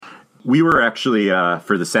we were actually,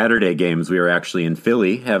 for the Saturday games, we were actually in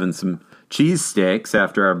Philly having some cheesesteaks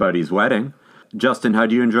after our buddy's wedding. Justin, how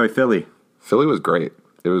do you enjoy Philly? Philly was great.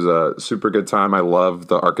 It was a super good time. I love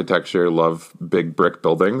the architecture, love big brick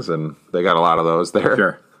buildings, and they got a lot of those there.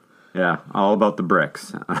 Sure. Yeah, all about the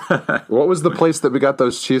bricks. What was the place that we got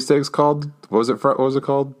those cheesesteaks called? What was it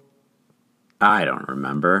called? I don't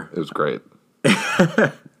remember. It was great.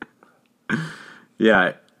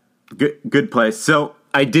 Yeah, good place. So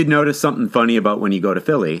I did notice something funny about when you go to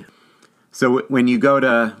Philly. So when you go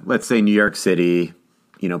to, let's say, New York City,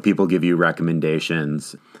 people give you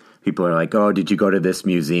recommendations. People are like, oh, did you go to this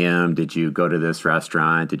museum? Did you go to this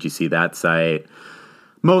restaurant? Did you see that site?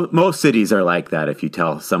 Most cities are like that if you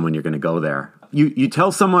tell someone you're going to go there. You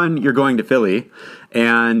tell someone you're going to Philly,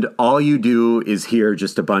 and all you do is hear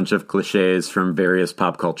just a bunch of cliches from various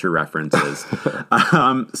pop culture references.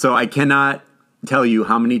 So I cannot tell you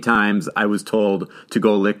how many times I was told to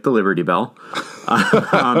go lick the Liberty Bell.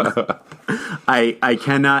 I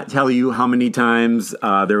cannot tell you how many times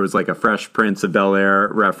there was like a Fresh Prince of Bel-Air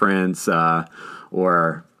reference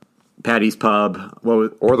or Patty's Pub.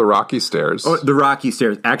 Or the Rocky Stairs. Oh, the Rocky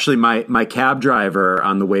Stairs. Actually, my cab driver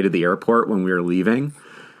on the way to the airport when we were leaving,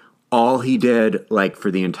 all he did for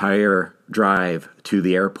the entire drive to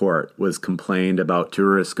the airport was complained about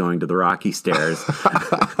tourists going to the Rocky Stairs.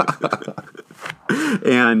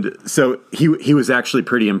 And so he was actually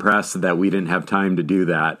pretty impressed that we didn't have time to do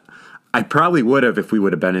that. I probably would have if we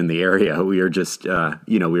would have been in the area. We were just, we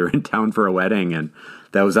were in town for a wedding, and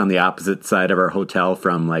that was on the opposite side of our hotel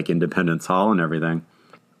from Independence Hall and everything.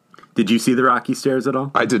 Did you see the Rocky Stairs at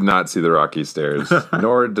all? I did not see the Rocky Stairs,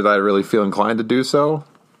 nor did I really feel inclined to do so.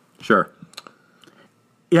 Sure.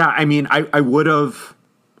 Yeah, I mean, I would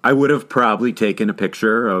have probably taken a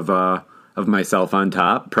picture of myself on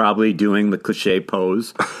top, probably doing the cliche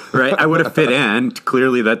pose, right? I would have fit in.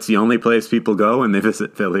 Clearly, that's the only place people go when they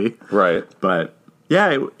visit Philly, right? But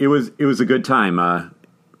yeah, it was a good time.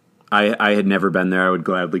 I had never been there. I would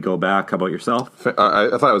gladly go back. How about yourself?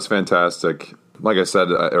 I thought it was fantastic. Like I said,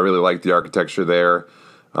 I really liked the architecture there.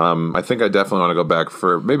 I think I definitely want to go back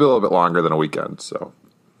for maybe a little bit longer than a weekend. So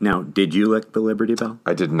now, did you lick the Liberty Bell?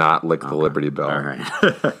 I did not lick the Liberty Bell. All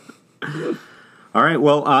right. All right,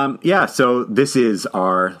 well, so this is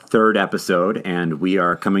our third episode, and we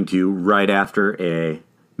are coming to you right after a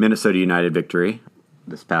Minnesota United victory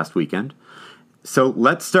this past weekend. So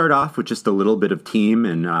let's start off with just a little bit of team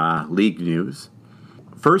and league news.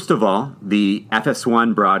 First of all, the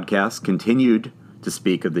FS1 broadcast continued to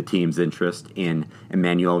speak of the team's interest in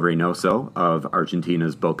Emmanuel Reynoso of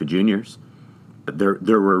Argentina's Boca Juniors. There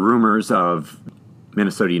were rumors of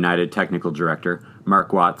Minnesota United technical director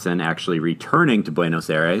Mark Watson actually returning to Buenos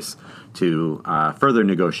Aires to further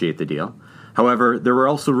negotiate the deal. However, there were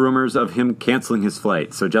also rumors of him canceling his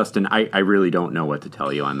flight. So, Justin, I really don't know what to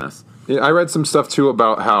tell you on this. Yeah, I read some stuff, too,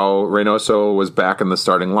 about how Reynoso was back in the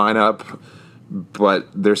starting lineup, but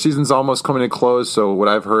their season's almost coming to close. So what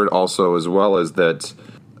I've heard also as well is that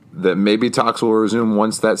maybe talks will resume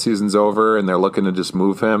once that season's over, and they're looking to just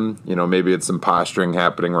move him. Maybe it's some posturing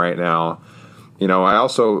happening right now. I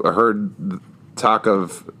also heard talk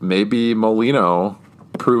of maybe Molino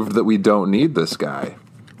proved that we don't need this guy.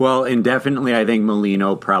 Well, and definitely I think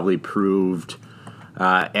Molino probably proved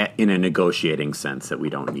in a negotiating sense that we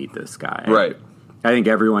don't need this guy. Right. I think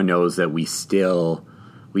everyone knows that we still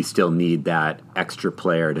need that extra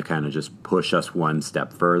player to kind of just push us one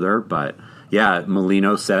step further. But yeah,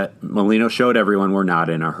 Molino showed everyone we're not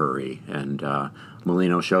in a hurry. And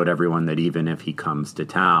Molino showed everyone that even if he comes to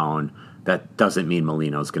town, that doesn't mean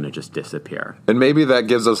Molino's going to just disappear. And maybe that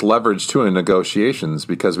gives us leverage, too, in negotiations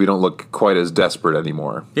because we don't look quite as desperate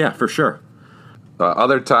anymore. Yeah, for sure.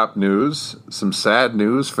 Other top news, some sad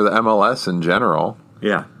news for the MLS in general.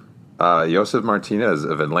 Yeah. Josef Martinez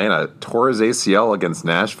of Atlanta tore his ACL against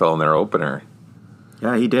Nashville in their opener.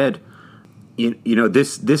 Yeah, he did.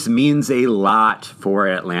 This means a lot for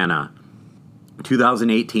Atlanta.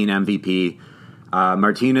 2018 MVP.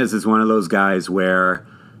 Martinez is one of those guys where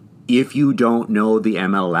if you don't know the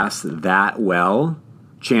MLS that well,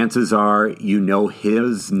 chances are you know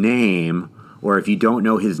his name, or if you don't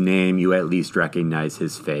know his name, you at least recognize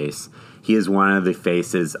his face. He is one of the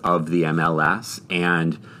faces of the MLS,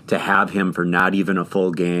 and to have him for not even a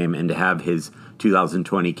full game and to have his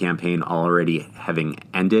 2020 campaign already having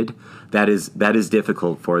ended, that is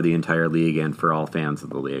difficult for the entire league and for all fans of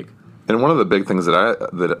the league. And one of the big things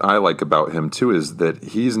that I like about him too is that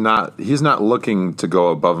he's not looking to go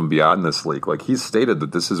above and beyond this league. Like, he's stated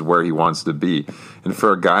that this is where he wants to be. And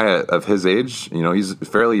for a guy of his age, he's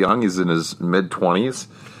fairly young. He's in his mid-20s.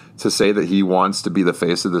 To say that he wants to be the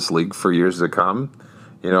face of this league for years to come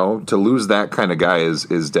To lose that kind of guy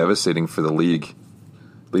is devastating for the league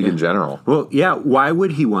in general. Well, yeah, why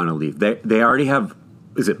would he want to leave? They already have,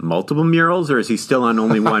 is it multiple murals, or is he still on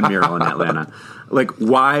only one mural in Atlanta? Like,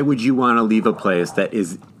 why would you want to leave a place that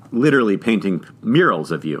is literally painting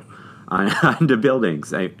murals of you onto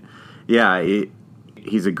buildings?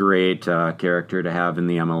 He's a great character to have in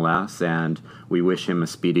the MLS, and we wish him a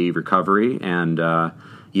speedy recovery. And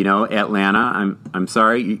Atlanta, I'm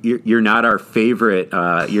sorry, you're not our favorite.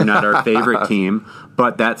 You're not our favorite team,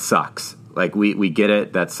 but that sucks. Like we get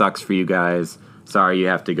it. That sucks for you guys. Sorry, you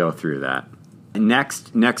have to go through that.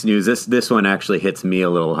 Next news. This one actually hits me a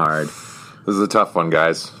little hard. This is a tough one,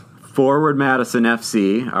 guys. Forward Madison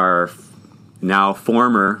FC, our now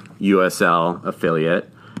former USL affiliate,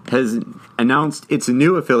 has announced its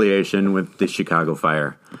new affiliation with the Chicago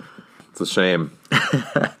Fire. It's a shame.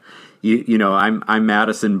 I'm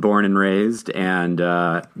Madison born and raised, and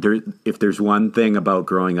if there's one thing about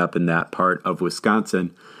growing up in that part of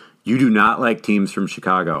Wisconsin, you do not like teams from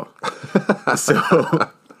Chicago.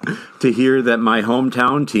 So to hear that my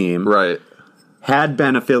hometown team had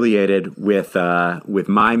been affiliated with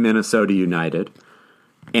my Minnesota United,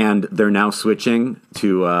 and they're now switching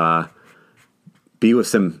to be with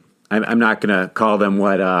some. I'm not going to call them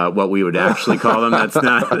what we would actually call them. That's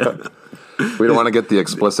not. We don't want to get the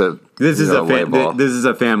explicit. This is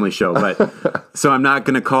a family show, but so I'm not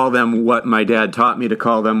going to call them what my dad taught me to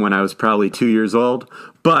call them when I was probably 2 years old.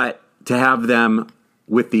 But to have them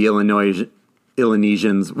with the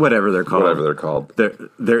Illinoisians, whatever they're called,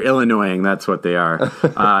 they're Illinoising. That's what they are.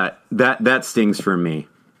 That stings for me.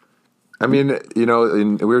 I mean, we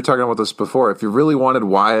were talking about this before. If you really wanted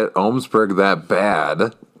Wyatt Ohmsberg that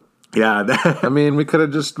bad. Yeah, we could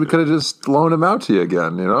have just loaned him out to you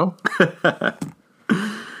again,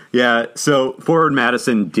 Yeah, so Forward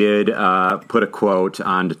Madison did put a quote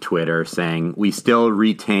onto Twitter saying, "We still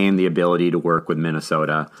retain the ability to work with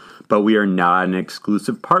Minnesota, but we are not an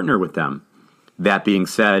exclusive partner with them. That being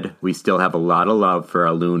said, we still have a lot of love for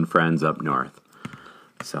our loon friends up north."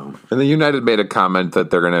 So, and the United made a comment that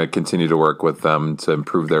they're going to continue to work with them to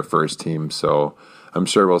improve their first team. So I'm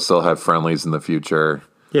sure we'll still have friendlies in the future.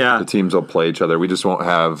 Yeah, the teams will play each other. We just won't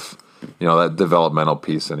have, that developmental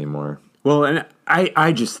piece anymore. Well, and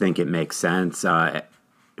I just think it makes sense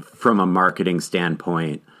from a marketing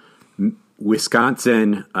standpoint.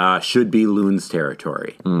 Wisconsin should be Loons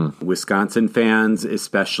territory. Wisconsin fans,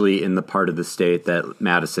 especially in the part of the state that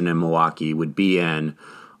Madison and Milwaukee would be in,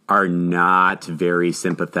 are not very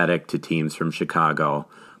sympathetic to teams from Chicago,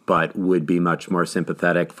 but would be much more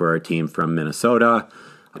sympathetic for a team from Minnesota.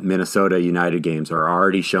 Minnesota United games are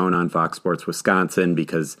already shown on Fox Sports Wisconsin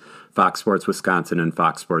because Fox Sports Wisconsin and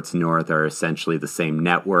Fox Sports North are essentially the same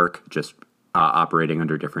network, just operating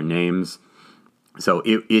under different names. So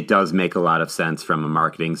it does make a lot of sense from a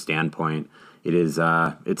marketing standpoint.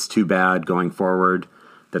 It's too bad going forward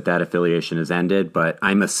that affiliation has ended, but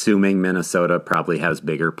I'm assuming Minnesota probably has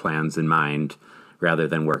bigger plans in mind rather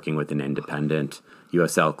than working with an independent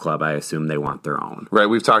USL club. I assume they want their own. Right.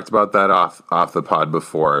 We've talked about that off the pod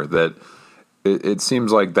before, that it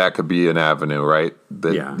seems like that could be an avenue, right?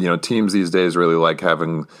 That, teams these days really like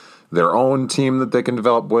having their own team that they can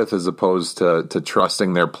develop with as opposed to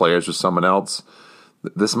trusting their players with someone else.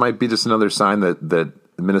 This might be just another sign that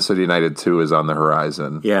Minnesota United 2 is on the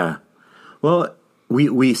horizon. Yeah. Well,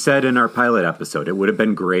 we said in our pilot episode, it would have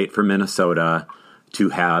been great for Minnesota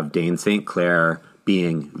to have Dane St. Clair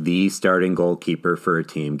being the starting goalkeeper for a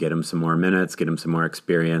team, get him some more minutes, get him some more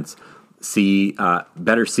experience,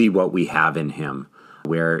 better see what we have in him.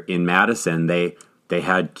 Where in Madison, they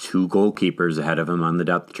had two goalkeepers ahead of him on the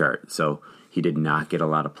depth chart, so he did not get a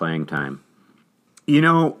lot of playing time.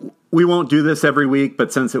 We won't do this every week,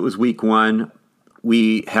 but since it was week one,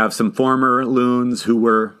 we have some former Loons who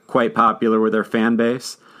were quite popular with their fan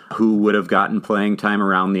base who would have gotten playing time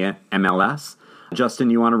around the MLS. Justin,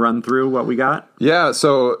 you want to run through what we got? Yeah,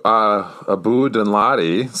 so Abu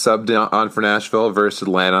Danladi subbed on for Nashville versus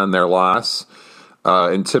Atlanta in their loss.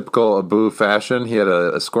 In typical Abu fashion, he had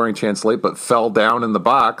a scoring chance late, but fell down in the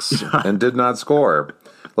box and did not score.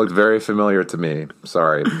 Looked very familiar to me.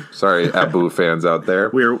 Sorry, Abu fans out there.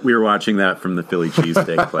 We were watching that from the Philly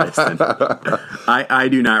cheesesteak place. And I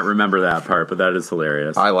do not remember that part, but that is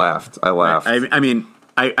hilarious. I laughed.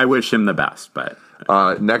 I wish him the best, but...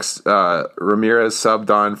 Next, Ramirez subbed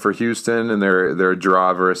on for Houston in their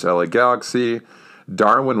draw versus LA Galaxy.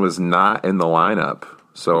 Darwin was not in the lineup,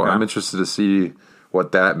 so I'm interested to see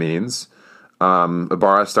what that means.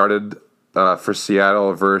 Ibarra started for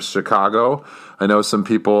Seattle versus Chicago. I know some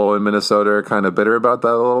people in Minnesota are kind of bitter about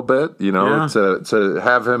that a little bit. To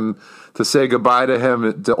have him, to say goodbye to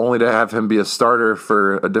him, only to have him be a starter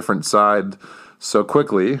for a different side so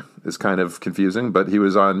quickly is kind of confusing. But he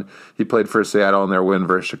played for Seattle in their win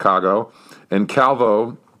versus Chicago, and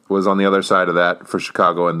Calvo was on the other side of that for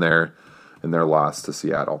Chicago in their loss to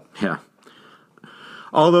Seattle. Yeah.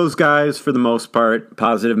 All those guys, for the most part,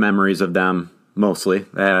 positive memories of them, mostly.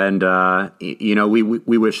 And,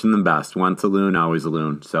 we wish them the best. Once a loon, always a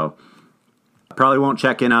loon. So probably won't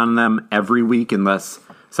check in on them every week unless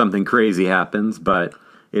something crazy happens. But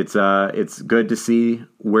it's good to see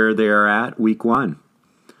where they are at week one.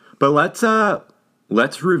 But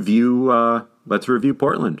let's review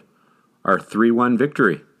Portland, our 3-1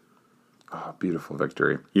 victory. Oh, beautiful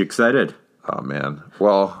victory. You excited? Oh, man.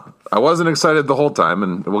 Well, I wasn't excited the whole time,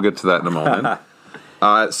 and we'll get to that in a moment.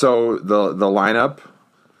 So the lineup,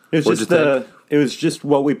 it was just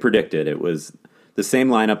what we predicted. It was the same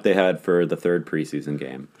lineup they had for the third preseason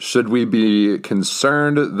game. Should we be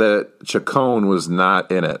concerned that Chacon was not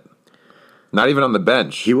in it? Not even on the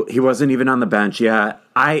bench. He wasn't even on the bench. Yeah,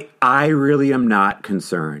 I really am not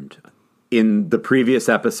concerned. In the previous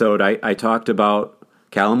episode, I talked about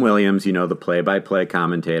Callum Williams, the play-by-play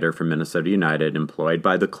commentator for Minnesota United, employed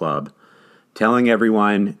by the club, telling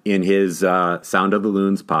everyone in his Sound of the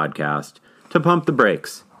Loons podcast to pump the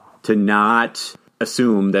brakes, to not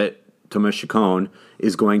assume that Thomas Chacon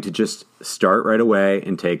is going to just start right away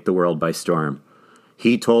and take the world by storm.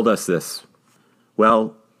 He told us this.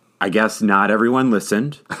 Well, I guess not everyone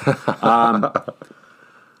listened.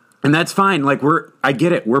 And that's fine. I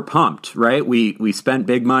get it. We're pumped, right? We spent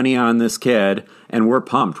big money on this kid, and we're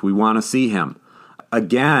pumped. We want to see him.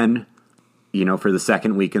 Again, for the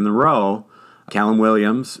second week in the row, Callum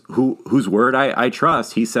Williams, whose word I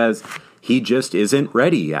trust, he says he just isn't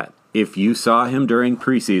ready yet. If you saw him during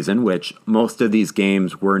preseason, which most of these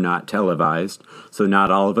games were not televised, so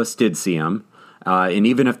not all of us did see him, and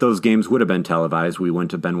even if those games would have been televised, we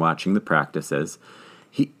wouldn't have been watching the practices.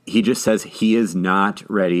 He just says he is not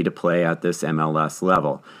ready to play at this MLS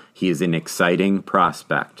level. He is an exciting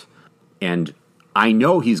prospect. And I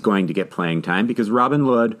know he's going to get playing time because Robin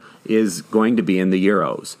Lod is going to be in the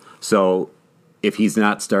Euros. So if he's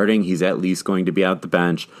not starting, he's at least going to be out the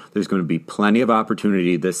bench. There's going to be plenty of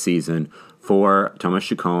opportunity this season for Thomas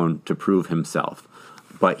Chacon to prove himself.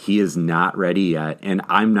 But he is not ready yet, and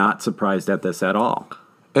I'm not surprised at this at all.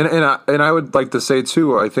 And I would like to say,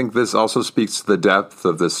 too, I think this also speaks to the depth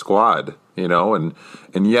of this squad, and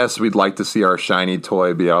yes, we'd like to see our shiny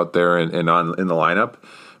toy be out there and in the lineup,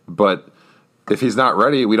 but if he's not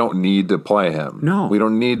ready, we don't need to play him. No. We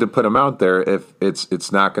don't need to put him out there if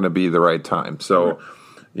it's not going to be the right time. So,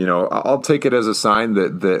 I'll take it as a sign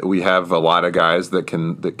that we have a lot of guys that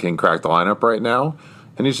can crack the lineup right now,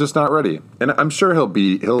 and he's just not ready. And I'm sure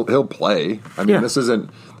he'll play. I mean, This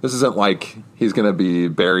isn't like he's going to be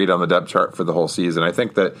buried on the depth chart for the whole season. I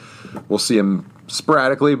think that we'll see him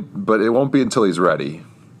sporadically, but it won't be until he's ready.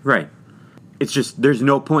 Right. It's just there's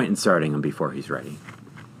no point in starting him before he's ready.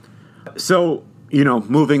 So,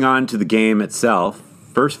 moving on to the game itself,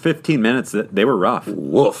 first 15 minutes, they were rough.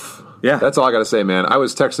 Woof. Yeah. That's all I got to say, man. I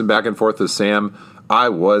was texting back and forth with Sam. I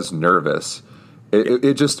was nervous. We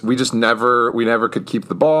never could keep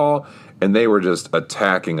the ball, and they were just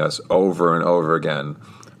attacking us over and over again.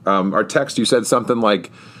 Our text, you said something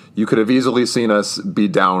like you could have easily seen us be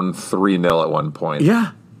down 3-0 at one point.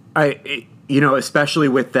 Yeah. Especially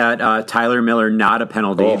with that Tyler Miller not a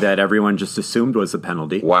penalty that everyone just assumed was a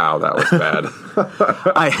penalty. Wow, that was bad.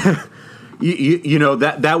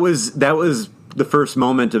 That was the first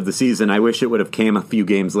moment of the season. I wish it would have came a few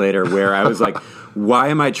games later where I was like, why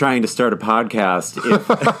am I trying to start a podcast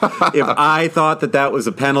if I thought that was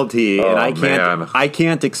a penalty and I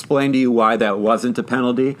can't explain to you why that wasn't a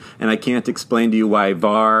penalty, and I can't explain to you why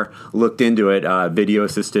VAR looked into it, video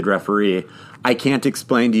assisted referee. I can't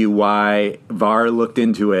explain to you why VAR looked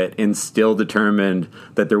into it and still determined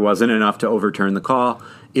that there wasn't enough to overturn the call.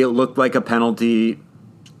 It looked like a penalty,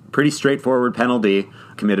 pretty straightforward penalty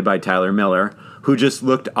committed by Tyler Miller, who just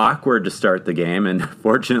looked awkward to start the game, and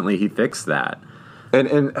fortunately he fixed that.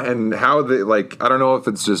 And how they, I don't know if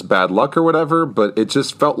it's just bad luck or whatever, but it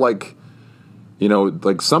just felt like,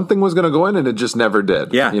 something was going to go in and it just never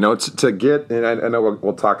did. Yeah. To get, and I know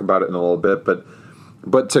we'll talk about it in a little bit,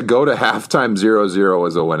 but to go to halftime 0-0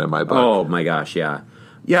 was a win in my book. Oh, my gosh, yeah.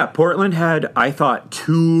 Yeah, Portland had, I thought,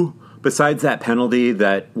 besides that penalty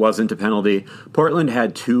that wasn't a penalty, Portland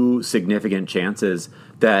had two significant chances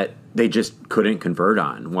that they just couldn't convert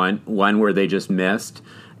on. One where they just missed,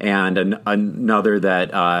 and another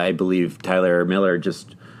that I believe Tyler Miller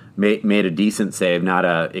just made a decent save, not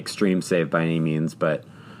a extreme save by any means, but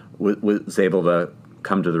was able to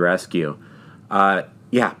come to the rescue.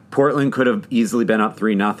 Portland could have easily been up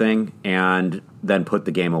 3-0 and then put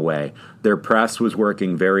the game away. Their press was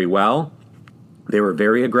working very well. They were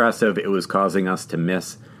very aggressive. It was causing us to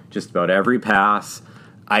miss just about every pass.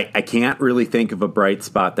 I can't really think of a bright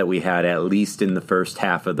spot that we had, at least in the first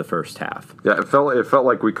half of the first half. Yeah, it felt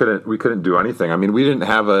like we couldn't do anything. I mean, we didn't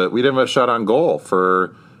have a shot on goal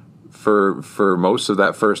for most of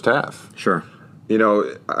that first half. Sure.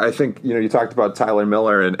 I think you talked about Tyler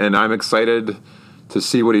Miller, and I'm excited to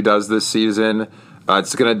see what he does this season.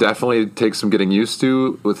 It's going to definitely take some getting used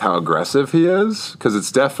to with how aggressive he is, because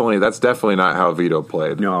that's definitely not how Vito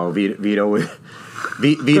played. No, Vito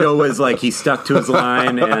was like, he stuck to his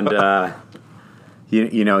line, and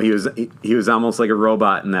he was almost like a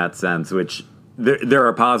robot in that sense. Which there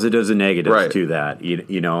are positives and negatives to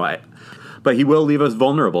that. But he will leave us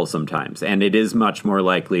vulnerable sometimes, and it is much more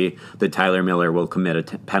likely that Tyler Miller will commit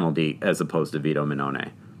a penalty as opposed to Vito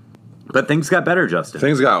Mannone. But things got better, Justin.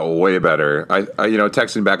 Things got way better. I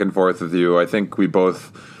texting back and forth with you, I think we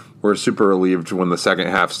both were super relieved when the second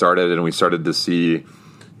half started and we started to see,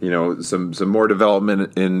 some more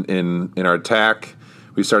development in our attack.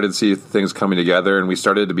 We started to see things coming together, and we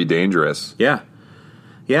started to be dangerous. Yeah.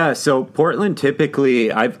 Yeah, so Portland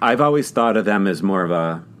typically, I've always thought of them as more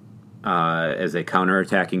of as a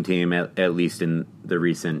counterattacking team, at least in the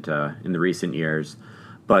recent years.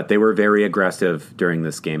 But they were very aggressive during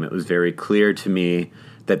this game. It was very clear to me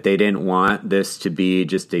that they didn't want this to be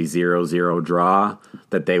just a 0-0 draw,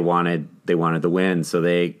 that they wanted the win. So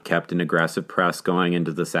they kept an aggressive press going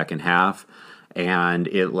into the second half, and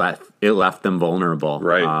it left them vulnerable.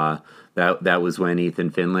 Right. That was when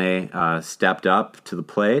Ethan Finlay stepped up to the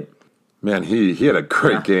plate. Man, he had a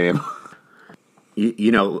great game.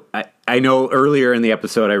 I know earlier in the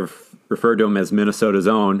episode I referred to him as Minnesota's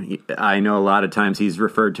own. I know a lot of times he's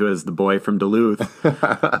referred to as the boy from Duluth.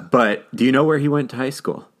 But do you know where he went to high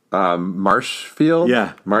school? Marshfield?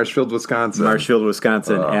 Yeah. Marshfield, Wisconsin. Marshfield,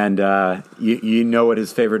 Wisconsin. And you know what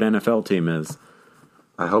his favorite NFL team is?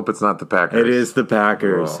 I hope it's not the Packers. It is the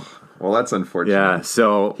Packers. Oh. Well, that's unfortunate. Yeah,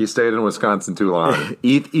 so he stayed in Wisconsin too long.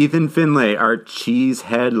 Ethan Finlay, our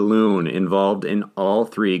cheesehead loon, involved in all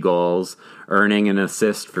 3 goals, earning an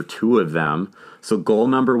assist for 2 of them. So goal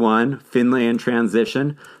number 1, Finlay in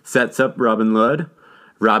transition, sets up Robin Lod.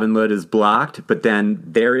 Robin Lod is blocked, but then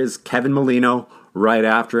there is Kevin Molino right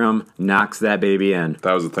after him, knocks that baby in.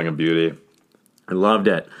 That was a thing of beauty. I loved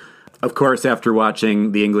it. Of course, after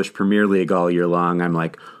watching the English Premier League all year long, I'm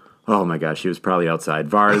like, oh my gosh, he was probably outside.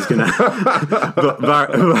 VAR is gonna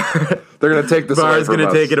they're gonna take this. VAR away is gonna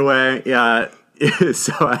us. take it away. Yeah.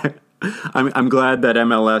 So I'm glad that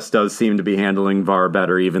MLS does seem to be handling VAR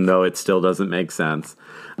better, even though it still doesn't make sense.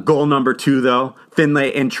 Goal number 2, though,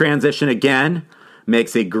 Finlay in transition again,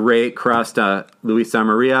 makes a great cross to Luis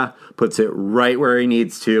Amarilla, puts it right where he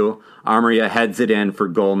needs to. Amarilla heads it in for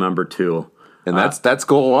goal number 2. And that's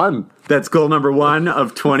goal 1. That's goal number 1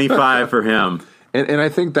 of 25 for him. And I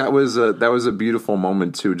think that was a beautiful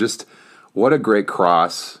moment too. Just what a great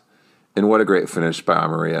cross and what a great finish by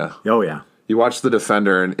Amarilla. Oh yeah. You watch the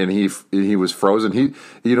defender and he was frozen. If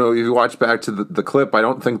you watch back to the clip, I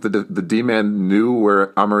don't think the D-man knew where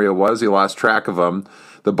Amarilla was. He lost track of him.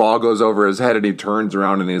 The ball goes over his head and he turns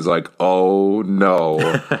around and he's like, "Oh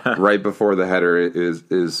no!" right before the header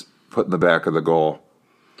is put in the back of the goal.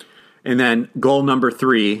 And then goal number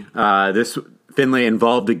 3, this Finlay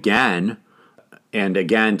involved again. And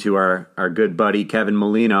again, to our good buddy Kevin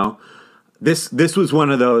Molino, this was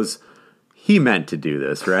one of those, he meant to do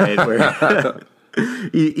this, right? Where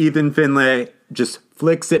Ethan Finlay just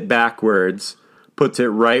flicks it backwards, puts it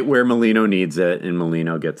right where Molino needs it, and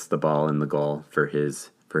Molino gets the ball in the goal for his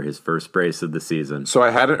first brace of the season. So I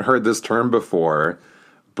hadn't heard this term before,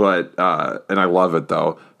 but and I love it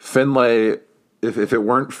though. Finlay, if it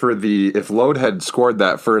weren't for if Lod had scored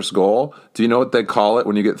that first goal, do you know what they call it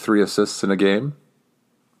when you get 3 assists in a game?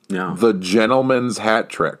 No. The gentleman's hat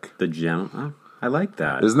trick. I like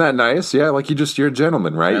that. Isn't that nice? Yeah, like you're a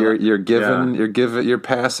gentleman, right? You're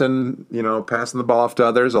passing, passing the ball off to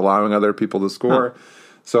others, allowing other people to score. Huh.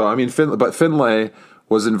 So I mean, Finlay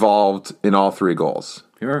was involved in all 3 goals.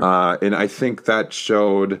 Sure. And I think that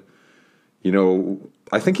showed,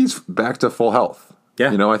 I think he's back to full health.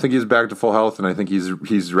 Yeah. I think he's back to full health, and I think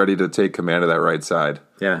he's ready to take command of that right side.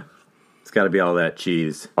 Yeah. It's got to be all that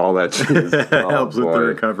cheese. All that cheese. Helps with the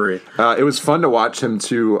recovery. It was fun to watch him,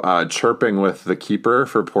 too, chirping with the keeper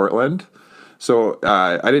for Portland. So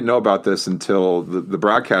I didn't know about this until the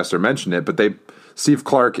broadcaster mentioned it, but Steve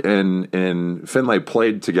Clark and Finlay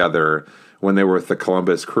played together when they were with the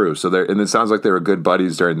Columbus Crew. And it sounds like they were good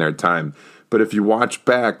buddies during their time. But if you watch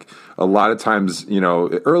back, a lot of times,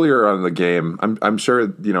 earlier on in the game, I'm sure,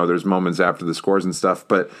 there's moments after the scores and stuff,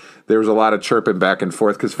 but there was a lot of chirping back and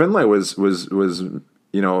forth because Finlay was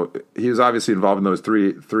he was obviously involved in those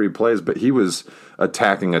three plays, but he was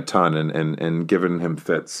attacking a ton and giving him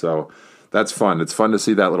fits. So that's fun. It's fun to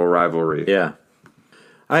see that little rivalry. Yeah.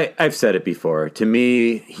 I've said it before. To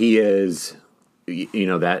me, he is,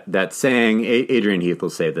 that saying, Adrian Heath will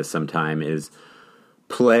say this sometime, is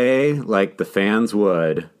play like the fans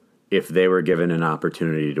would if they were given an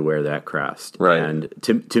opportunity to wear that crest. Right. And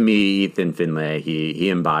to me, Ethan Finlay, he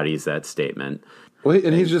embodies that statement. Well,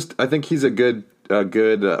 and I think he's a good.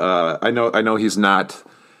 I know he's not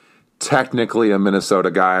technically a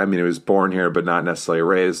Minnesota guy. I mean, he was born here, but not necessarily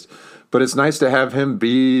raised. But it's nice to have him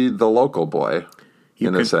be the local boy.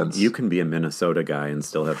 In a sense, you can be a Minnesota guy and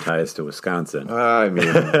still have ties to Wisconsin. I mean,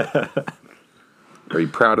 are you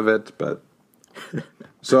proud of it? But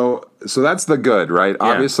so that's the good, right? Yeah.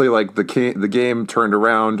 Obviously, like the game turned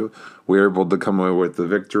around. We were able to come away with the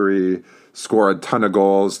victory, score a ton of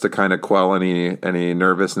goals to kind of quell any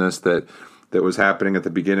nervousness that was happening at the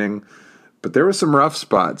beginning. But there were some rough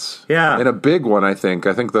spots. Yeah. And a big one, I think.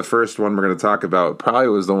 I think the first one we're going to talk about probably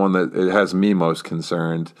was the one that it has me most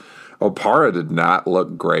concerned. Opara did not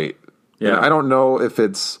look great. Yeah. And I don't know if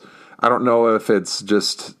it's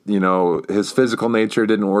just, his physical nature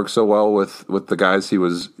didn't work so well with the guys he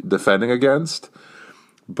was defending against.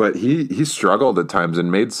 But he struggled at times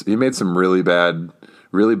and made some really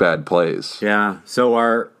bad plays. Yeah.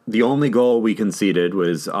 So the only goal we conceded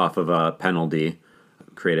was off of a penalty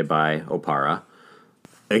created by Opara.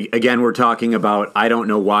 Again, we're talking about, I don't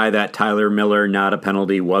know why that Tyler Miller not a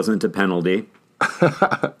penalty wasn't a penalty.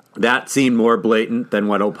 That seemed more blatant than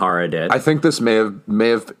what Opara did. I think this may have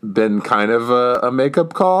been kind of a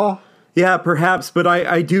makeup call. Yeah, perhaps, but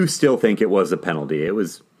I do still think it was a penalty. It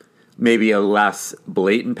was maybe a less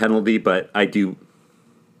blatant penalty, but I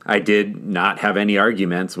did not have any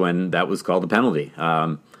arguments when that was called a penalty.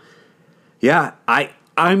 I'm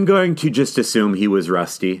going to just assume he was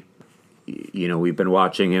rusty. We've been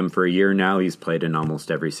watching him for a year now. He's played in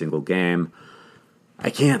almost every single game. I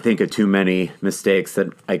can't think of too many mistakes that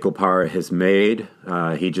Ike Opara has made.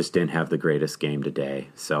 He just didn't have the greatest game today.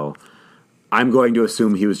 So I'm going to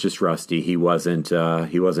assume he was just rusty. He wasn't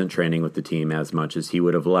training with the team as much as he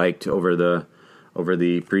would have liked over the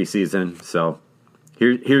preseason. So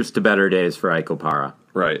here's to better days for Ike Opara.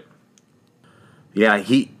 Right. Yeah,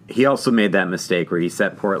 he also made that mistake where he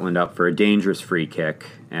set Portland up for a dangerous free kick.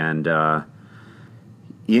 And,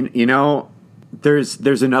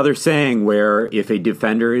 There's another saying where if a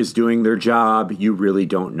defender is doing their job, you really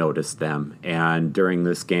don't notice them. And during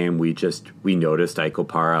this game, we noticed Ike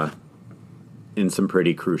Opara in some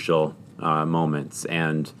pretty crucial moments.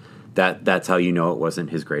 And that's how you know it wasn't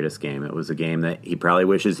his greatest game. It was a game that he probably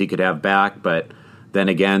wishes he could have back. But then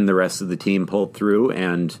again, the rest of the team pulled through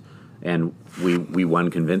and we won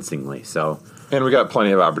convincingly. And we got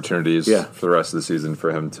plenty of opportunities for the rest of the season for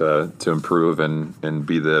him to improve and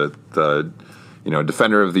be the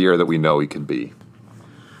defender of the year that we know he can be.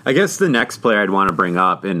 I guess the next player I'd want to bring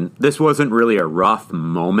up, and this wasn't really a rough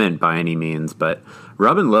moment by any means, but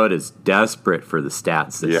Robin Lod is desperate for the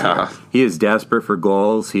stats this year. He is desperate for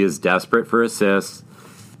goals. He is desperate for assists.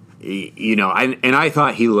 And I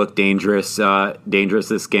thought he looked dangerous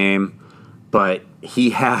this game, but he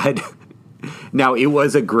had... Now, it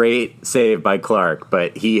was a great save by Clark,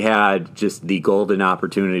 but he had just the golden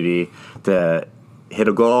opportunity to hit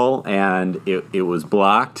a goal, and it was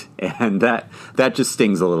blocked, and that just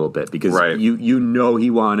stings a little bit because he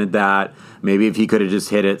wanted that. Maybe if he could have just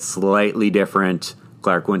hit it slightly different,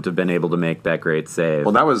 Clark wouldn't have been able to make that great save.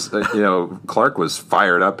 Well, that was, Clark was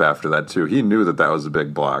fired up after that, too. He knew that was a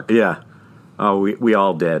big block. Yeah. Oh, we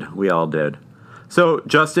all did. We all did. So,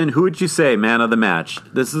 Justin, who would you say man of the match?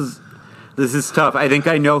 This is tough. I think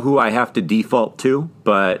I know who I have to default to,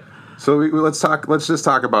 but... So let's just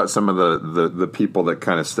talk about some of the people that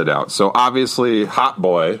kind of stood out. So obviously, Hot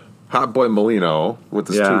Boy Molino with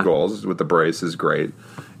his 2 goals with the brace is great.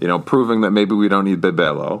 Proving that maybe we don't need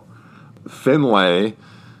Bebelo. Finlay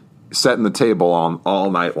setting the table on all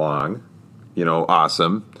night long.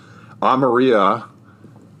 Awesome. Amaria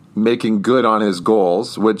making good on his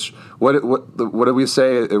goals, which what did we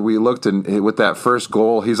say? We looked, and with that first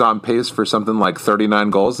goal, he's on pace for something like 39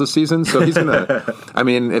 goals this season. So he's gonna, I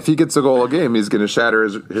mean, if he gets a goal a game, he's gonna shatter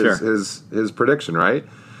his prediction, right?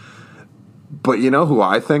 But who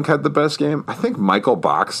I think had the best game? I think Michael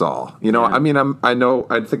Boxall. I mean,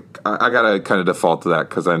 I think I gotta kind of default to that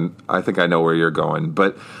because I think I know where you're going,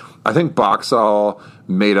 but I think Boxall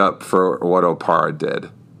made up for what Opara did.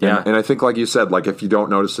 Yeah. And I think, like you said, like if you don't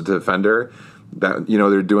notice the defender, that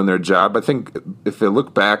they're doing their job. I think if they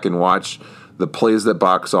look back and watch the plays that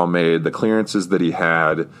Boxall made, the clearances that he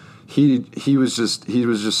had, he was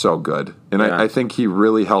just so good. And I think he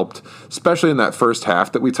really helped, especially in that first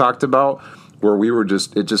half that we talked about, where it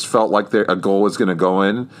just felt like a goal was going to go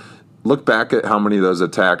in. Look back at how many of those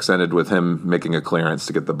attacks ended with him making a clearance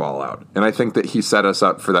to get the ball out. And I think that he set us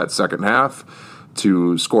up for that second half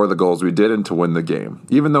to score the goals we did and to win the game.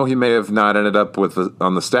 Even though he may have not ended up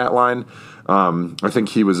on the stat line, I think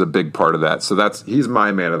he was a big part of that. So he's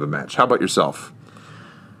my man of the match. How about yourself?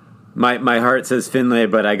 My heart says Finlay,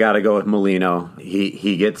 but I got to go with Molino.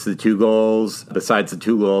 He gets the 2 goals. Besides the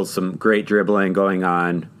 2 goals, some great dribbling going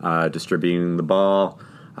on, distributing the ball.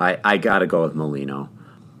 I got to go with Molino.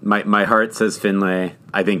 My heart says Finlay.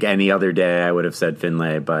 I think any other day I would have said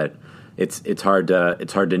Finlay, but it's hard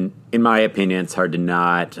to in my opinion it's hard to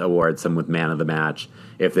not award some with man of the match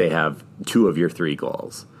if they have 2 of your 3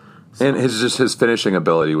 goals. So, and his finishing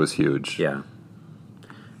ability was huge. Yeah.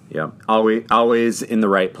 Yeah. Always in the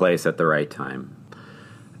right place at the right time.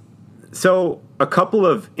 So a couple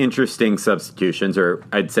of interesting substitutions, or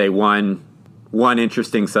I'd say one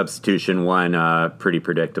interesting substitution, one pretty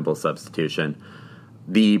predictable substitution.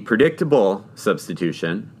 The predictable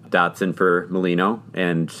substitution, Dotson for Molino,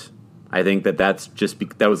 and I think that's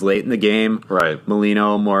that was late in the game. Right.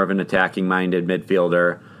 Molino, more of an attacking-minded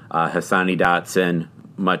midfielder. Hassani Dotson,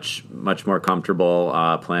 much more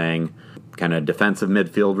comfortable playing kind of defensive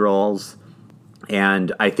midfield roles.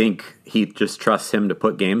 And I think Heath just trusts him to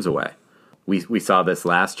put games away. We saw this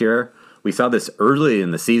last year. We saw this early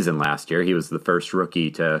in the season last year. He was the first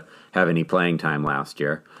rookie to have any playing time last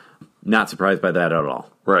year. Not surprised by that at all.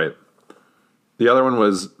 Right. The other one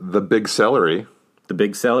was the Big Celery. The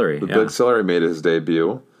Big Celery. Big Celery made his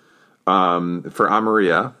debut for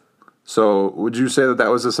Amarilla. So would you say that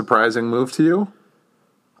was a surprising move to you?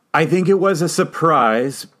 I think it was a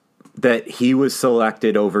surprise that he was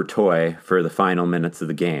selected over Toye for the final minutes of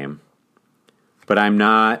the game. But I'm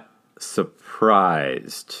not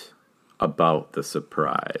surprised about the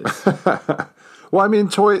surprise. Well, I mean,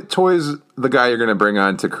 Toye's the guy you're going to bring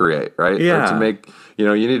on to create, right? Yeah. Or to make,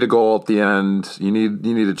 you need a goal at the end. You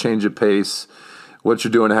need a change of pace. What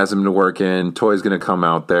you're doing has him to work in. Toye's going to come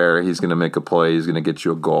out there. He's going to make a play. He's going to get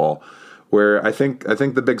you a goal. Where I think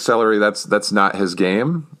the Big Celery, that's not his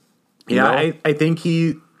game. Yeah, I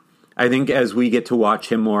think as we get to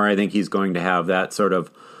watch him more, I think he's going to have that sort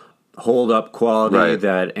of hold up quality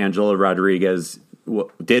that Angelo Rodriguez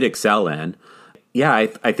did excel in. Yeah,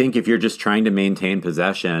 I think if you're just trying to maintain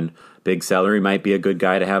possession, Big Celery might be a good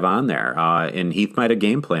guy to have on there. And Heath might have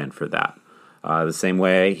game planned for that. The same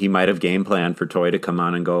way he might have game planned for Toye to come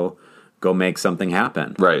on and go make something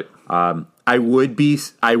happen. Right. I would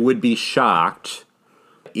be shocked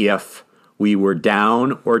if we were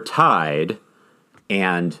down or tied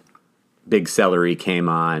and Big Celery came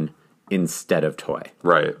on instead of Toye.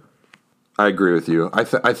 Right. I agree with you.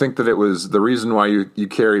 I think that it was the reason why you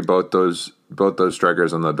carry both those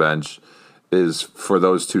strikers on the bench is for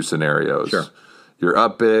those 2 scenarios. Sure. You're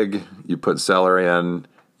up big, you put Celery in.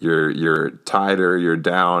 You're tied or you're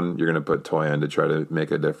down, you're going to put Toye in to try to make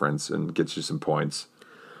a difference and get you some points.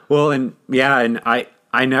 Well, and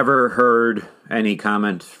I never heard any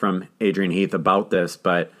comment from Adrian Heath about this,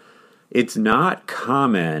 but it's not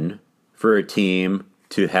common for a team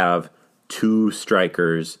to have 2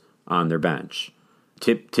 strikers on their bench.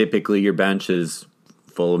 Typically, your bench is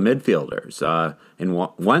full of midfielders and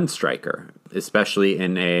one striker, especially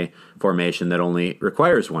in a formation that only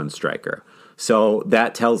requires 1 striker. So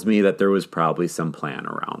that tells me that there was probably some plan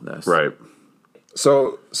around this. Right.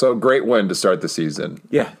 So great win to start the season.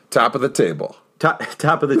 Yeah. Top of the table. Top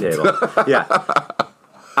of the table. Yeah.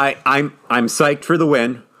 I'm psyched for the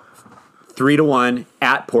win. 3-1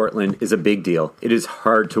 at Portland is a big deal. It is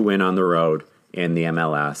hard to win on the road in the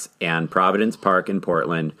MLS, and Providence Park in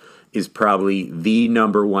Portland is probably the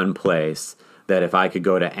number 1 place that if I could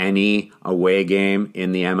go to any away game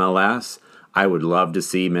in the MLS, I would love to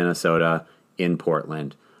see Minnesota in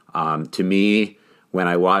Portland. To me, when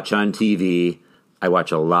I watch on TV, I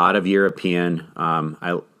watch a lot of European.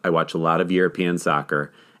 I watch a lot of European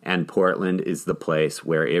soccer, and Portland is the place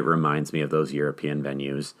where it reminds me of those European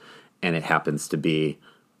venues, and it happens to be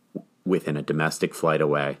within a domestic flight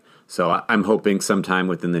away. So I'm hoping sometime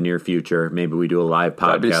within the near future, maybe we do a live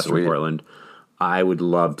podcast from Portland. I would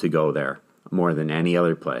love to go there more than any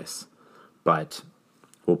other place, but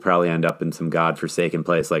we'll probably end up in some godforsaken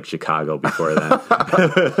place like Chicago before then.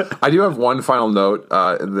 I do have one final note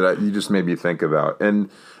that you just made me think about. And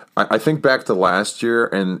I think back to last year,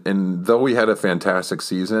 and though we had a fantastic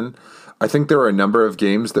season, I think there were a number of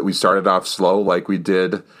games that we started off slow like we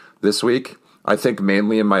did this week. I think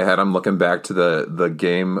mainly in my head, I'm looking back to the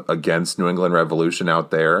game against New England Revolution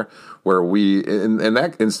out there, where we, in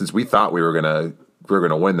that instance, we thought we were gonna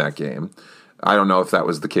win that game. I don't know if that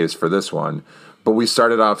was the case for this one, but we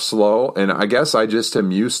started off slow, and I guess I just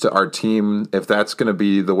am used to our team. If that's going to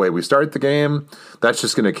be the way we start the game, that's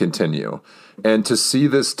just going to continue. And to see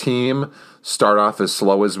this team start off as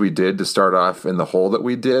slow as we did, to start off in the hole that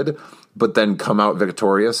we did, but then come out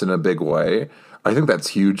victorious in a big way, I think that's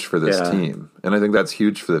huge for this team. And I think that's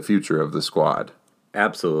huge for the future of the squad.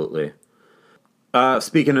 Absolutely.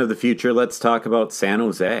 Speaking of the future, let's talk about San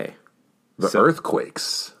Jose. The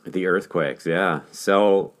Earthquakes. The Earthquakes, yeah.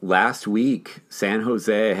 So last week, San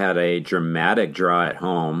Jose had a dramatic draw at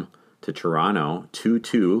home to Toronto,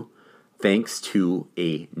 2-2, thanks to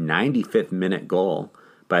a 95th minute goal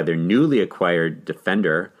by their newly acquired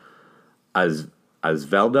defender,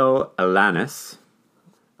 Osvaldo Alanis.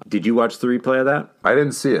 Did you watch the replay of that? I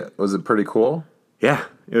didn't see it. Was it pretty cool? Yeah,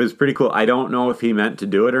 it was pretty cool. I don't know if he meant to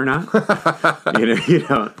do it or not. you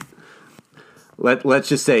know. Let's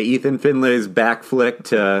just say Ethan Finlay's back flick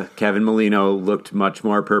to Kevin Molino looked much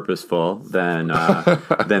more purposeful than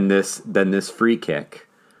this free kick,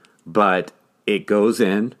 but it goes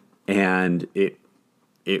in, and it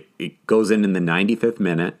goes in the 95th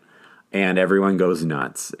minute, and everyone goes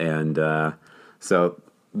nuts, and so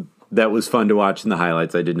that was fun to watch in the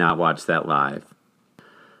highlights. I did not watch that live,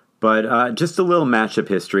 but just a little matchup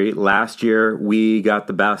history. Last year we got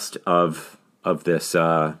the best of this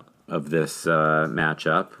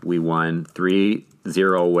matchup. We won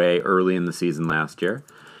 3-0 away early in the season last year.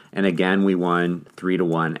 And again, we won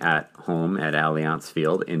 3-1 at home at Allianz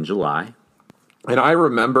Field in July. And I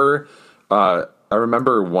remember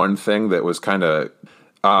one thing that was kind of,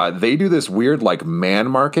 they do this weird like man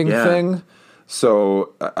marking thing.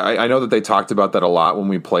 So I know that they talked about that a lot when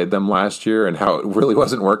we played them last year and how it really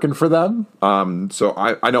wasn't working for them. So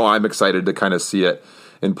I know I'm excited to kind of see it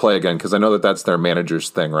and play again, because I know that that's their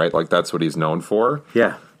manager's thing, right? Like, that's what he's known for.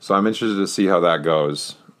 Yeah. So I'm interested to see how that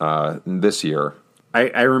goes this year.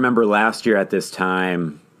 I remember last year at this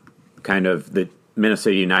time, kind of the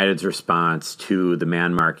Minnesota United's response to the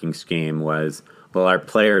man marking scheme was, well, our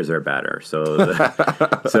players are better, so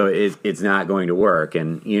it's not going to work.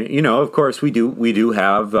 And you know, of course, we do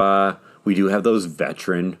have those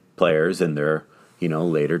veteran players in their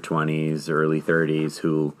later 20s, early 30s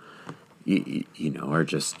who are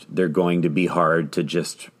they're going to be hard to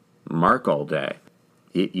just mark all day.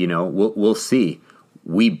 We'll see.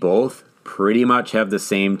 We both pretty much have the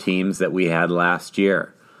same teams that we had last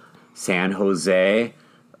year. San Jose,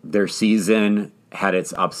 their season had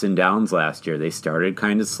its ups and downs last year. They started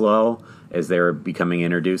kind of slow as they were becoming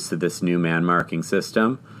introduced to this new man marking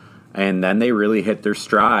system, and then they really hit their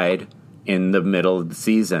stride in the middle of the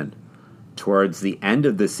season. Towards the end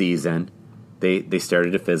of the season, they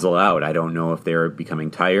started to fizzle out. I don't know if they were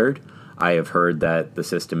becoming tired. I have heard that the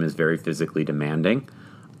system is very physically demanding.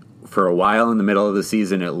 For a while in the middle of the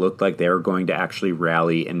season, it looked like they were going to actually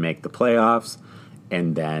rally and make the playoffs,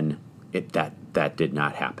 and then that did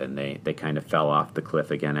not happen. They kind of fell off the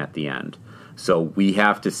cliff again at the end. So we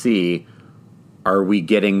have to see, are we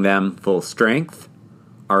getting them full strength?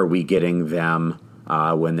 Are we getting them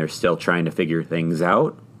when they're still trying to figure things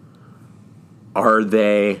out? Are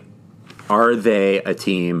they a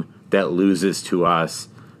team that loses to us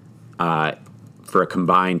for a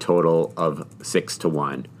combined total of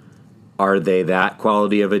 6-1? Are they that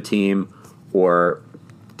quality of a team, or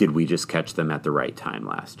did we just catch them at the right time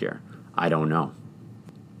last year? I don't know.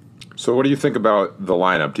 So what do you think about the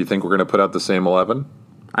lineup? Do you think we're going to put out the same 11?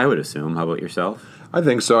 I would assume. How about yourself? I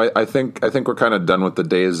think so. I think we're kind of done with the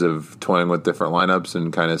days of toying with different lineups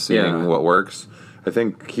and kind of seeing what works. I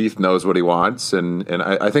think Heath knows what he wants, and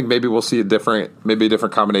I think maybe we'll see a different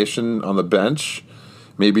combination on the bench.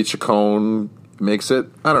 Maybe Chacon makes it.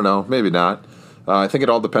 I don't know. Maybe not. I think it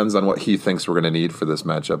all depends on what he thinks we're going to need for this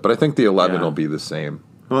matchup. But I think the 11 will be the same.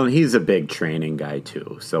 Well, he's a big training guy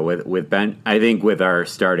too. So with Ben, I think with our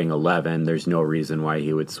starting 11, there's no reason why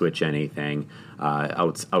he would switch anything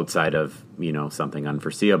outside of something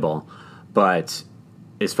unforeseeable. But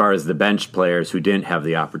as far as the bench players who didn't have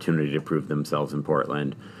the opportunity to prove themselves in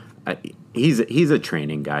Portland, he's a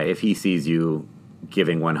training guy. If he sees you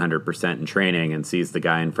giving 100% in training and sees the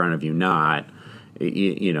guy in front of you not,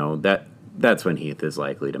 that's when Heath is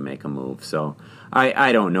likely to make a move. So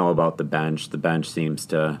I don't know about the bench. The bench seems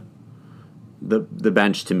to the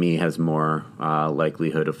bench to me has more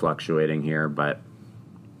likelihood of fluctuating here, but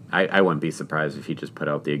I wouldn't be surprised if he just put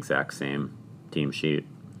out the exact same team sheet.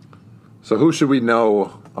 So who should we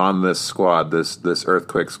know on this squad, this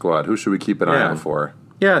Earthquake squad? Who should we keep an eye out for?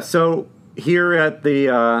 Yeah, so here at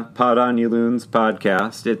the Pod on You Loons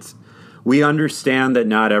podcast, we understand that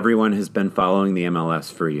not everyone has been following the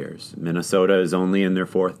MLS for years. Minnesota is only in their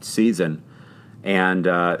 4th season. And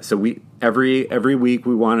so we every week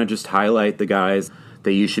we want to just highlight the guys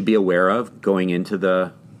that you should be aware of going into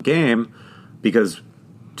the game, because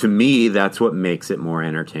to me, that's what makes it more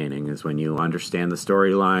entertaining, is when you understand the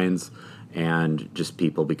storylines and just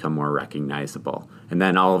people become more recognizable. And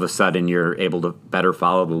then all of a sudden you're able to better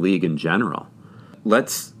follow the league in general.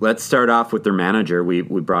 Let's start off with their manager. We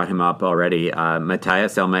brought him up already.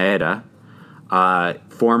 Matias Almeida,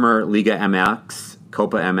 former Liga MX,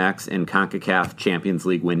 Copa MX, and CONCACAF Champions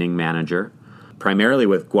League winning manager, primarily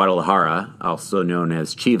with Guadalajara, also known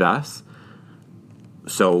as Chivas.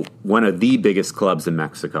 So one of the biggest clubs in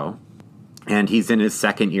Mexico. And he's in his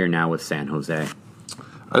 2nd year now with San Jose.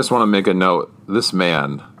 I just want to make a note. This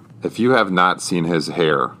man, if you have not seen his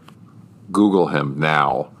hair, Google him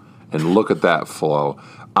now and look at that flow.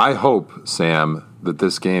 I hope, Sam, that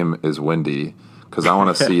this game is windy, because I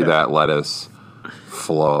want to see that lettuce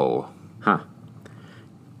flow. Huh.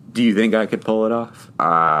 Do you think I could pull it off?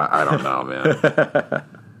 I don't know, man.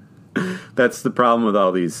 That's the problem with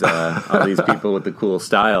all these people with the cool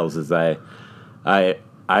styles, is I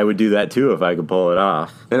would do that too if I could pull it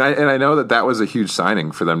off. And I know that was a huge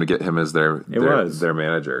signing for them to get him as their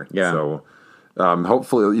manager. Yeah. So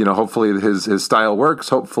hopefully his style works.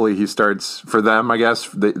 Hopefully he starts, for them, I guess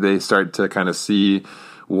they start to kind of see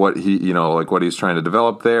what what he's trying to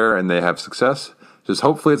develop there, and they have success. Just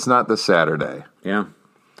hopefully it's not this Saturday. Yeah.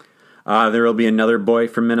 There will be another boy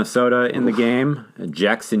from Minnesota in the game,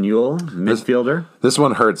 Jackson Ewell, midfielder. This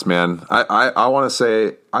one hurts, man. I want to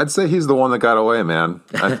say, I'd say he's the one that got away, man.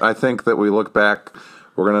 I think that we look back,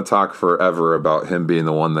 we're going to talk forever about him being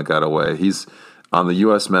the one that got away. He's on the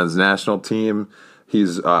U.S. men's national team.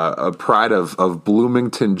 He's a pride of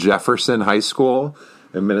Bloomington Jefferson High School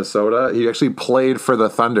in Minnesota. He actually played for the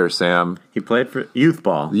Thunder, Sam. He played for youth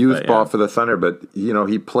ball for the Thunder, but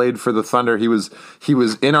he played for the Thunder. He was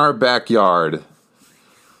in our backyard,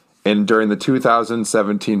 and during the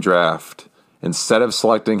 2017 draft, instead of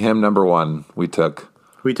selecting him number 1, we took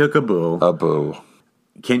Abu.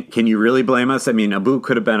 Can you really blame us? I mean, Abu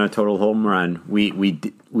could have been a total home run. We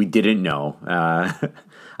didn't know.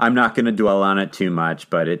 I'm not going to dwell on it too much,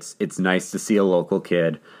 but it's nice to see a local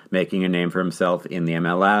kid making a name for himself in the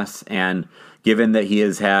MLS. And given that he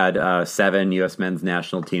has had 7 U.S. men's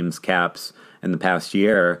national teams caps in the past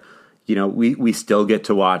year, we still get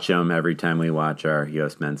to watch him every time we watch our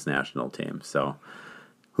U.S. men's national team. So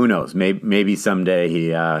who knows? Maybe someday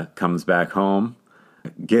he comes back home,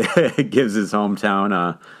 gives his hometown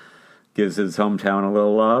a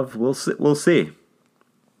little love. We'll see.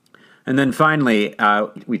 And then finally,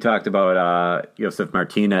 we talked about Josef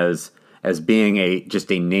Martinez as being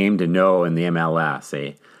just a name to know in the MLS,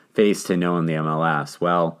 a face to know in the MLS.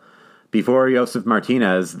 Well, before Josef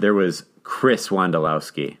Martinez, there was Chris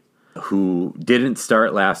Wondolowski, who didn't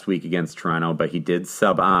start last week against Toronto, but he did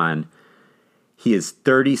sub on. He is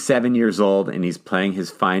 37 years old, and he's playing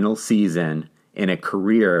his final season in a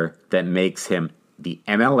career that makes him the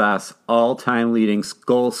MLS all-time leading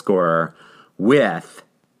goal scorer with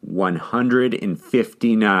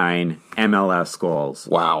 159 MLS goals.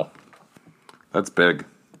 Wow. That's big.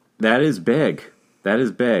 That is big.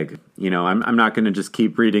 I'm not going to just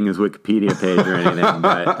keep reading his Wikipedia page or anything,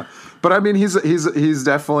 but but I mean, he's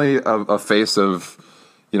definitely a face of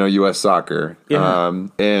U.S. soccer. Yeah.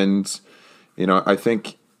 And I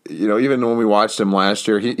think even when we watched him last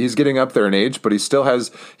year, he's getting up there in age, but he's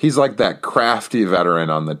like that crafty veteran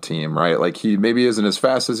on the team, right? Like, he maybe isn't as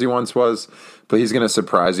fast as he once was, but he's going to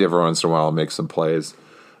surprise you every once in a while and make some plays.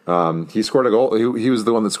 He scored a goal. He was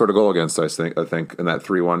the one that scored a goal against us, I think in that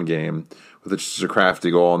 3-1 game with just a crafty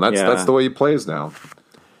goal, and that's the way he plays now.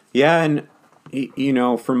 Yeah, and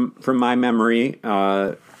from my memory,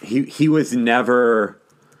 he was never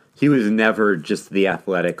just the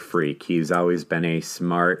athletic freak. He's always been a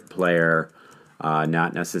smart player,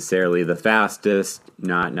 not necessarily the fastest,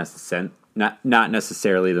 not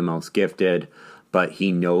necessarily the most gifted, but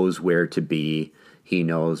he knows where to be. He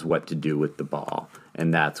knows what to do with the ball.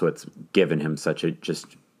 And that's what's given him such a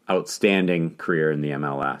just outstanding career in the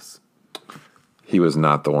MLS. He was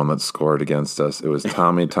not the one that scored against us. It was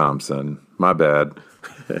Tommy Thompson. My bad.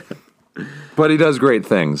 But he does great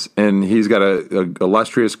things, and he's got a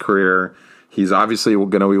illustrious career. He's obviously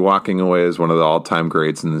going to be walking away as one of the all-time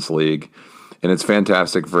greats in this league, and it's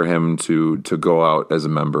fantastic for him to go out as a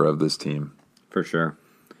member of this team. For sure.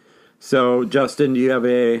 So, Justin, do you have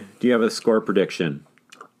a score prediction?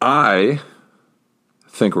 I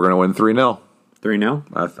think we're going to win 3-0.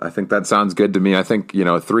 3-0? I think that sounds good to me. I think,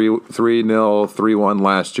 3-0, 3-1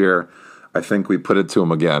 last year. I think we put it to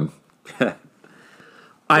them again.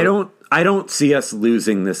 I don't see us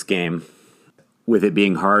losing this game. With it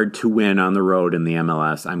being hard to win on the road in the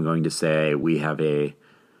MLS, I'm going to say we have a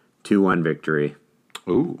 2-1 victory.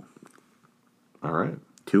 Ooh. All right.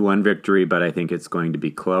 2-1 victory, but I think it's going to be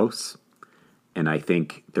close. And I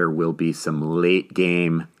think there will be some late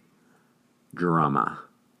game drama.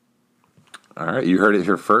 All right. You heard it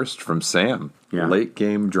here first from Sam. Yeah. Late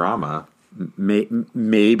game drama.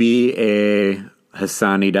 Maybe a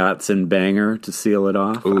Hassani Dotson banger to seal it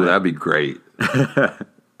off. Ooh, that'd be great.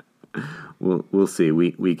 We'll see.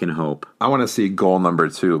 We can hope. I want to see goal number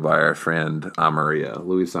 2 by our friend Amarilla.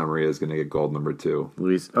 Luis Amarilla is going to get goal number 2.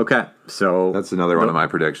 Luis. Okay, so that's another one of my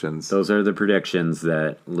predictions. Those are the predictions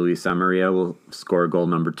that Luis Amarilla will score goal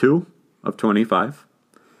number 2 of 25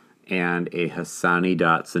 and a Hassani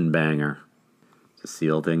Dotson banger to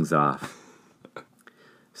seal things off.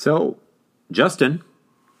 So, Justin,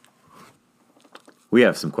 we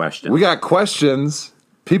have some questions. We got questions.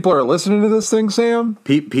 People are listening to this thing, Sam?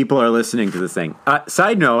 People are listening to this thing.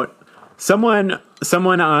 Side note, someone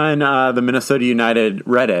on the Minnesota United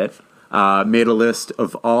Reddit made a list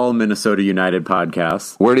of all Minnesota United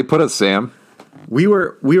podcasts. Where did he put us, Sam? We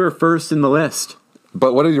were first in the list.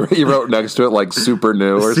 But what did he wrote next to it, like super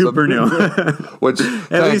new or super something? Super new. Which,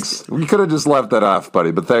 thanks. We could have just left that off,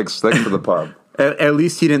 buddy, but thanks for the pub. At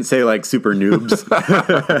least he didn't say, like, super noobs.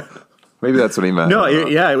 Maybe that's what he meant. No,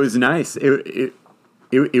 it was nice.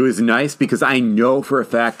 It was nice because I know for a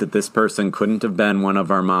fact that this person couldn't have been one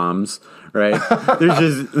of our moms, right? There's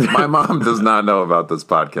just my mom does not know about this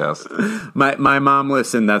podcast. My mom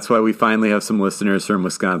listened. That's why we finally have some listeners from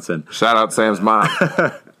Wisconsin. Shout out Sam's mom.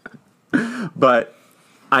 But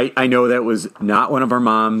I know that was not one of our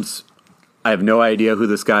moms. I have no idea who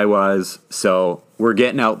this guy was. So we're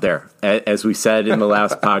getting out there. As we said in the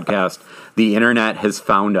last podcast, the internet has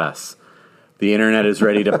found us. The internet is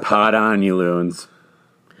ready to pot on you loons.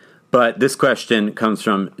 But this question comes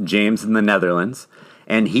from James in the Netherlands,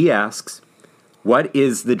 and he asks, what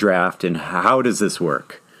is the draft and how does this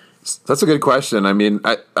work? That's a good question. I mean,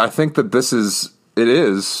 I think that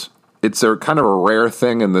it's a kind of a rare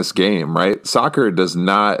thing in this game, right? Soccer does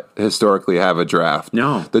not historically have a draft.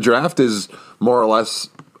 No. The draft is more or less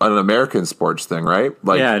an American sports thing, right?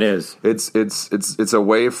 Like, yeah, it is. It's a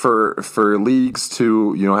way for leagues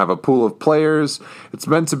to, have a pool of players. It's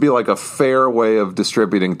meant to be like a fair way of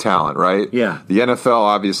distributing talent, right? Yeah. The NFL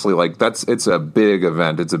obviously it's a big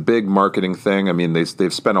event. It's a big marketing thing. I mean, they've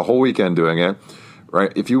spent a whole weekend doing it.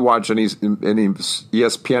 Right, if you watch any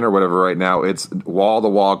ESPN or whatever right now, it's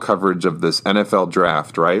wall-to-wall coverage of this NFL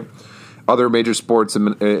draft, right? Other major sports in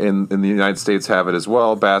the United States have it as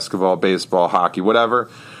well, basketball, baseball, hockey, whatever.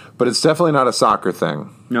 But it's definitely not a soccer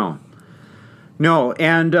thing. No.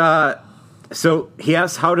 And so he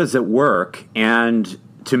asks, how does it work? And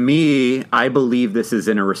to me, I believe this is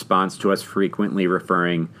in a response to us frequently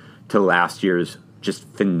referring to last year's just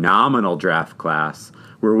phenomenal draft class,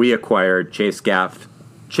 where we acquired Chase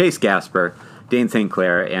Gasper, Dane St.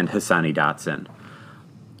 Clair, and Hassani Dotson.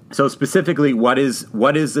 So specifically, what is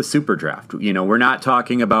the super draft? We're not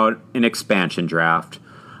talking about an expansion draft.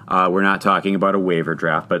 We're not talking about a waiver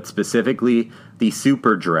draft, but specifically the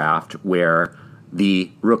super draft where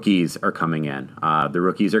the rookies are coming in. The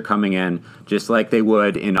rookies are coming in just like they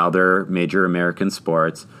would in other major American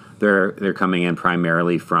sports. They're coming in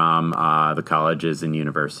primarily from the colleges and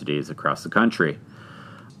universities across the country.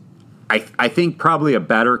 I think probably a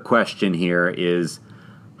better question here is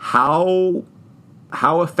how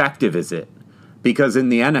effective is it? Because in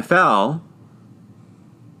the NFL,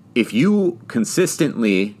 if you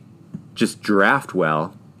consistently just draft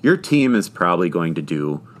well, your team is probably going to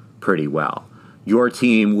do pretty well. Your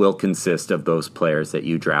team will consist of those players that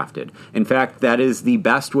you drafted. In fact, that is the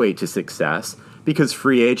best way to success because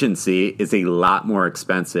free agency is a lot more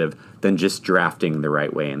expensive than just drafting the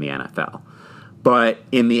right way in the NFL. But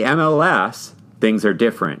in the MLS, things are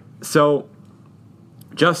different. So,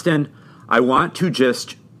 Justin, I want to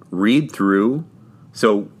just read through.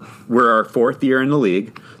 So we're our 4th year in the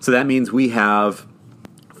league. So that means we have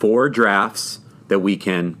 4 drafts that we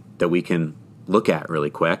can look at really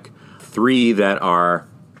quick. 3 that are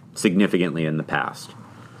significantly in the past.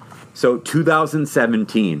 So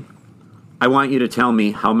 2017, I want you to tell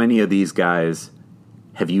me how many of these guys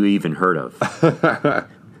have you even heard of?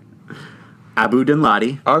 Abu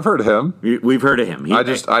Dinladi. I've heard of him. We've heard of him.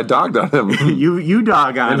 I dogged on him. you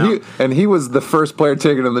dog on him. And he was the first player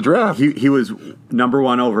taken in the draft. He was number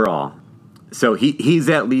 1 overall. So he's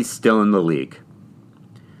at least still in the league.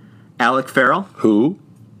 Alec Farrell, Who?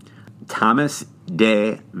 Thomas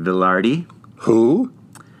De Villardi. Who?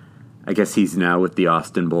 I guess he's now with the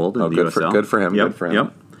Austin Bold in the good USL. good for him. Yep, Good for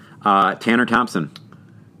him. Yep. Tanner Thompson.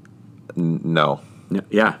 No.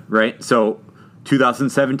 Yeah, right. So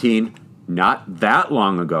 2017, not that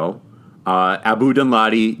long ago, Abu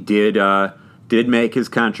Danladi did make his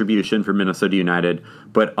contribution for Minnesota United,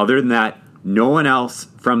 but other than that, no one else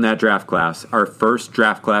from that draft class, our first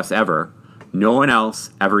draft class ever, no one else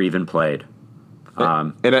ever even played.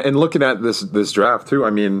 And looking at this draft too, I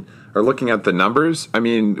mean, or looking at the numbers, I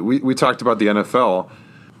mean, we talked about the NFL.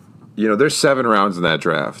 You know, there's 7 rounds in that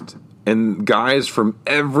draft, and guys from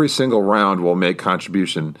every single round will make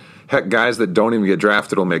contribution. Heck, guys that don't even get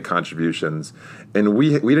drafted will make contributions. And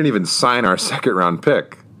we didn't even sign our second round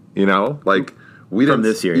pick. You know, like we From didn't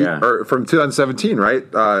this year, yeah. or from 2017, right?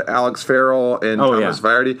 Alex Farrell and Thomas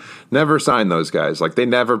Villardi never signed those guys. Like they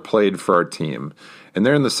never played for our team. And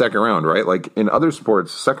they're in the second round, right? Like in other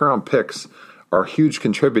sports, second round picks are huge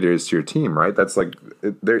contributors to your team, right? That's like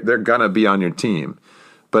they're gonna be on your team.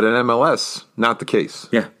 But in MLS, not the case.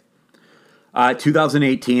 Yeah.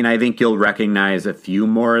 2018, I think you'll recognize a few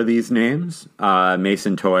more of these names.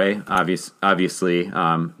 Mason Toye, obviously,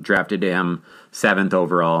 drafted him 7th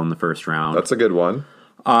overall in the first round. That's a good one.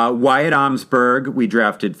 Wyatt Omsberg, we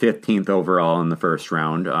drafted 15th overall in the first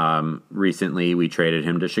round. Recently, we traded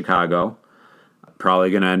him to Chicago.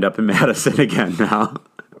 Probably going to end up in Madison again now.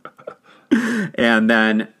 And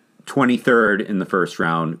then 23rd in the first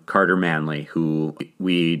round, Carter Manley, who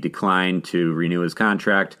we declined to renew his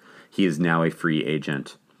contract. He is now a free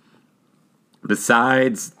agent.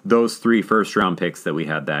 Besides those 3 first-round picks that we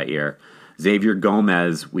had that year, Xavier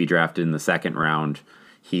Gomez we drafted in the second round.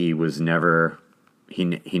 He was never he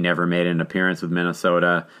never made an appearance with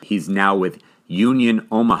Minnesota. He's now with Union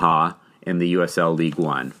Omaha in the USL League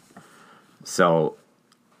One. So,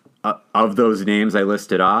 of those names I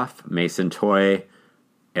listed off, Mason Toye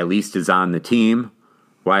at least is on the team.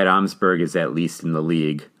 Wyatt Omsberg is at least in the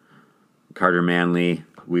league. Carter Manley,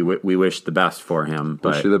 we wish the best for him.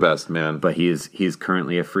 But, wish you the best, man. But he's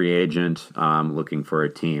currently a free agent looking for a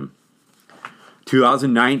team.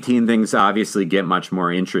 2019, things obviously get much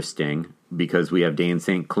more interesting because we have Dane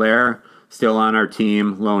St. Clair still on our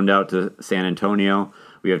team, loaned out to San Antonio.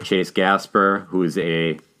 We have Chase Gasper, who is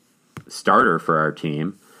a starter for our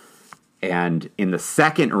team. And in the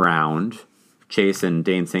second round, Chase and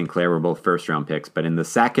Dane St. Clair were both first-round picks, but in the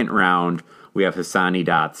second round, we have Hassani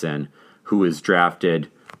Dotson, who was drafted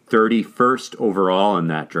 31st overall in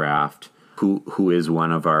that draft, who is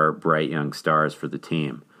one of our bright young stars for the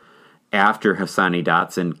team. After Hassani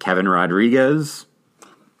Dotson, Kevin Rodriguez.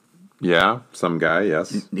 Yeah, some guy,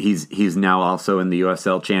 yes. He's now also in the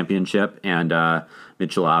USL Championship, and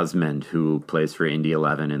Mitchell Osmond, who plays for Indy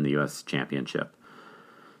 11 in the US Championship.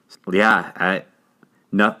 Yeah,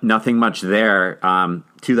 nothing much there.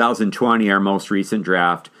 2020, our most recent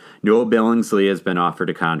draft, Noah Billingsley has been offered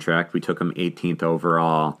a contract. We took him 18th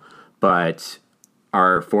overall, but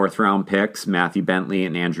our 4th-round picks, Matthew Bentley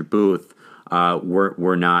and Andrew Booth,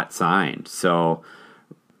 were not signed. So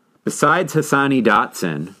besides Hassani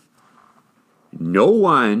Dotson, no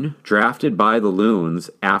one drafted by the Loons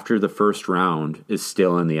after the first round is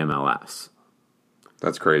still in the MLS.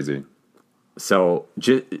 That's crazy. So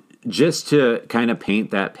just to kind of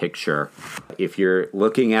paint that picture, if you're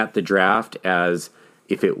looking at the draft as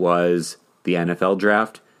if it was the NFL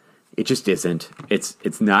draft, it just isn't.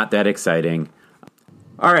 It's not that exciting.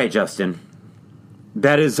 All right, Justin.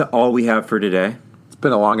 That is all we have for today. It's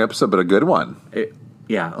been a long episode, but a good one.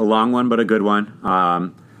 Yeah, a long one, but a good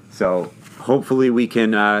one. So hopefully we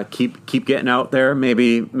can keep getting out there.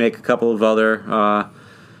 Maybe make a couple of other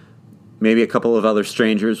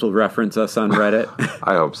strangers will reference us on Reddit.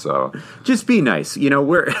 I hope so. Just be nice. You know,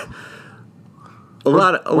 we're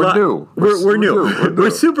new. We're new. We're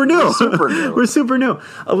super new. We're super new. We're super new.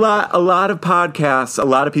 A lot of podcasts, a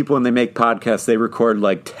lot of people when they make podcasts, they record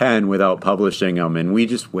like 10 without publishing them, and we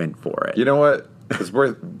just went for it. You know what? Because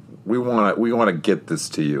we want to get this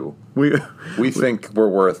to you. We think we're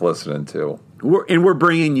worth listening to. We're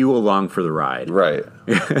bringing you along for the ride. Right.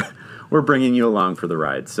 We're bringing you along for the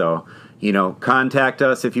ride. So, you know, contact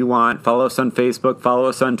us if you want. Follow us on Facebook. Follow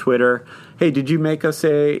us on Twitter. Hey, did you make us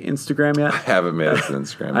a Instagram yet? I haven't made us an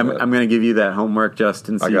Instagram yet. I'm going to give you that homework,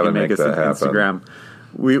 Justin, so you can make us an Instagram.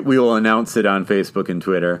 We will announce it on Facebook and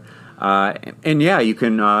Twitter. And yeah, you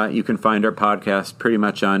can find our podcast pretty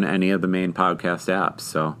much on any of the main podcast apps.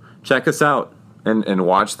 So check us out. And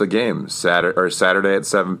watch the game Saturday at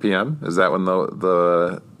 7 p.m. Is that when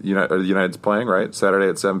the United's playing, right? Saturday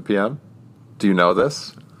at 7 p.m. Do you know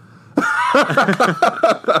this?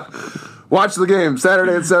 Watch the game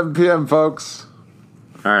Saturday at 7 p.m., folks.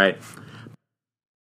 All right.